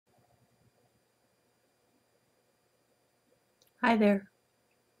Hi there.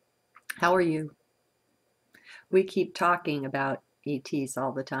 How are you? We keep talking about ETs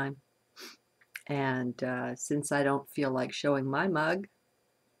all the time. And since I don't feel like showing my mug,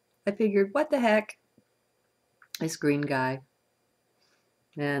 I figured, what the heck? This green guy.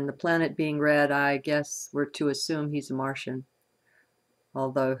 And the planet being red, I guess we're to assume he's a Martian.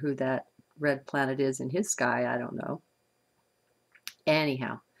 Although who that red planet is in his sky, I don't know.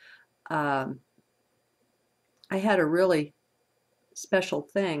 Anyhow, um, I had a really special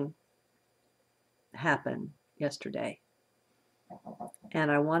thing happen yesterday.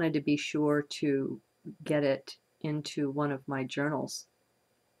 And I wanted to be sure to get it into one of my journals.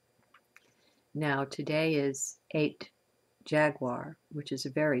 Now, today is 8 Jaguar, which is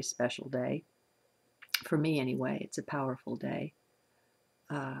a very special day. For me, anyway, it's a powerful day.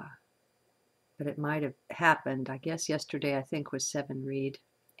 Uh, but it might have happened, I guess yesterday I think was 7 Read.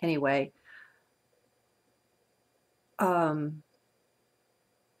 Anyway, um,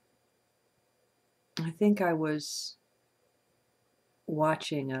 I think I was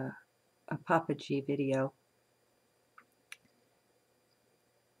watching a Papa G video,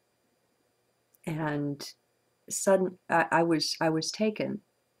 and I was taken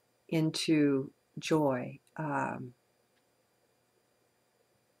into joy, and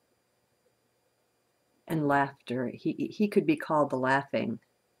laughter. He could be called the laughing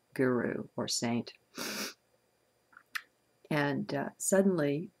guru or saint. And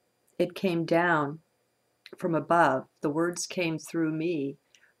suddenly it came down from above. The words came through me,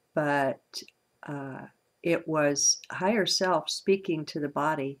 but uh, it was higher self speaking to the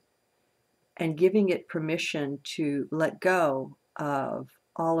body and giving it permission to let go of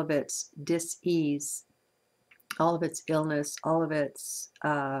all of its dis-ease, all of its illness, all of its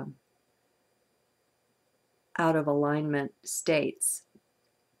out of alignment states.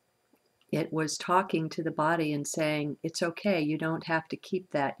 It was talking to the body and saying, it's okay, you don't have to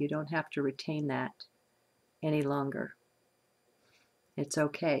keep that, you don't have to retain that any longer. It's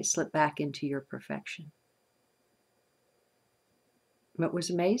okay, slip back into your perfection. It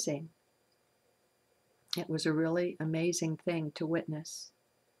was amazing. It was a really amazing thing to witness.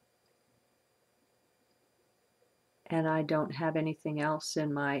 And I don't have anything else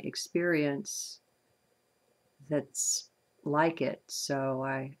in my experience that's like it, so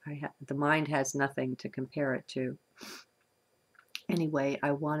the mind has nothing to compare it to. Anyway,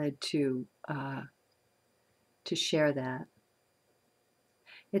 I wanted to share that.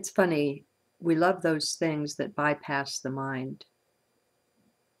 It's funny, we love those things that bypass the mind.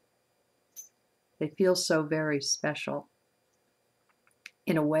 They feel so very special.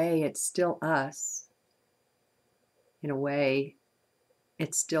 In a way, it's still us. In a way,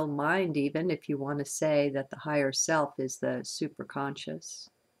 it's still mind, even if you want to say that the higher self is the superconscious.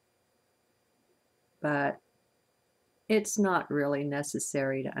 But it's not really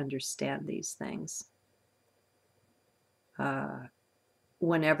necessary to understand these things.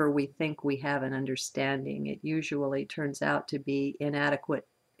 Whenever we think we have an understanding, it usually turns out to be inadequate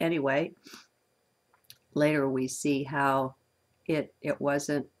anyway. Later we see how it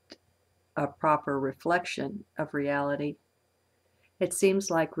wasn't a proper reflection of reality. It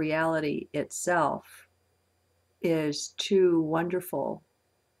seems like reality itself is too wonderful,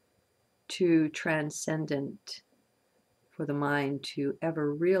 too transcendent for the mind to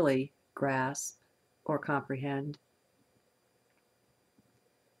ever really grasp or comprehend.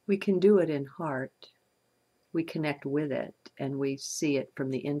 We can do it in heart. We connect with it and we see it from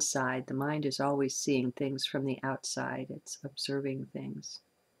the inside. The mind is always seeing things from the outside. It's observing things.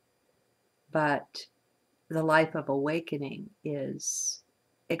 But the life of awakening is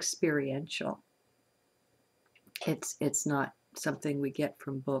experiential. It's not something we get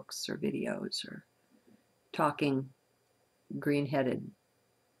from books or videos or talking green-headed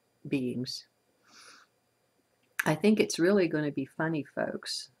beings. I think it's really going to be funny,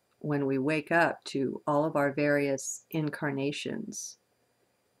 folks, when we wake up to all of our various incarnations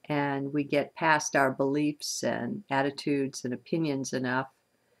and we get past our beliefs and attitudes and opinions enough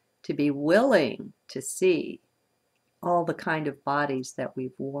to be willing to see all the kind of bodies that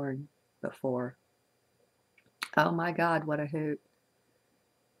we've worn before. Oh my God, what a hoot.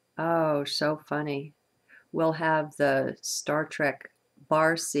 Oh, so funny. We'll have the Star Trek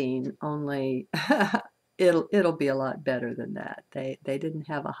bar scene, only it'll be a lot better than that. They didn't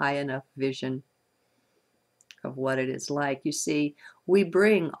have a high enough vision of what it is like. You see, we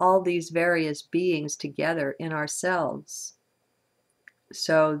bring all these various beings together in ourselves.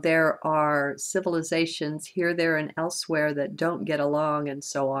 So there are civilizations here, there, and elsewhere that don't get along and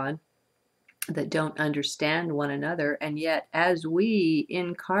so on, that don't understand one another. And yet, as we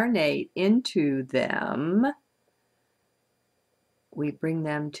incarnate into them, we bring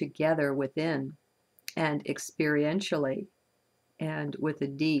them together within, and experientially, and with a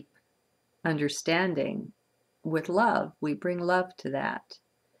deep understanding, with love. We bring love to that.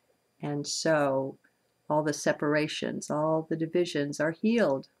 And so all the separations, all the divisions are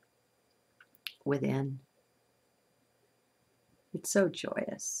healed within. It's so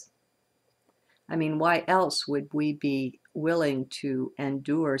joyous. I mean, why else would we be willing to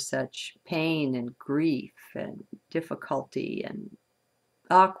endure such pain and grief and difficulty and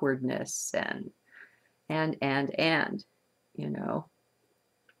awkwardness and, you know,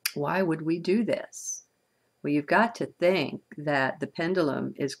 why would we do this? Well, you've got to think that the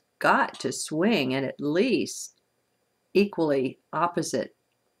pendulum is got to swing in at least equally opposite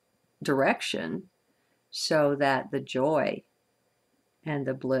direction, so that the joy and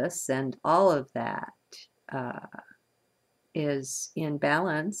the bliss and all of that uh, is in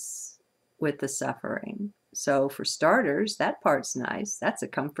balance with the suffering. So for starters, that part's nice. That's a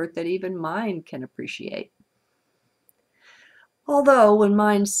comfort that even mind can appreciate. Although when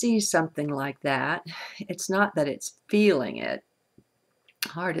mind sees something like that, it's not that it's feeling it.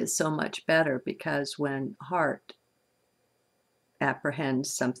 Heart is so much better, because when heart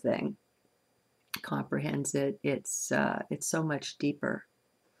apprehends something, comprehends it, it's so much deeper.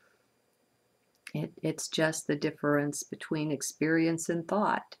 It's just the difference between experience and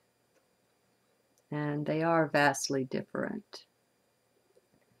thought, and they are vastly different.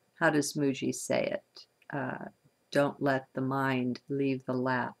 How does Muji say it? Don't let the mind leave the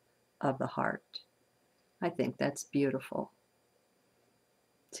lap of the heart. I think that's beautiful.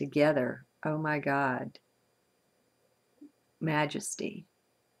 Together, oh my God, majesty.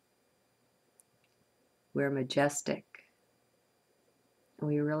 We're majestic.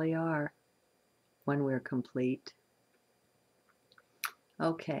 We really are, when we're complete.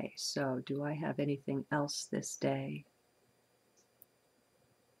 Okay, so do I have anything else this day?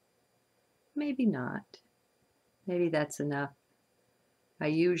 Maybe not. Maybe that's enough. I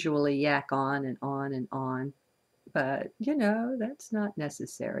usually yak on and on and on, but you know, that's not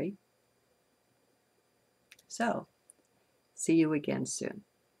necessary. So, see you again soon.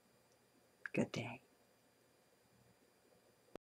 Good day.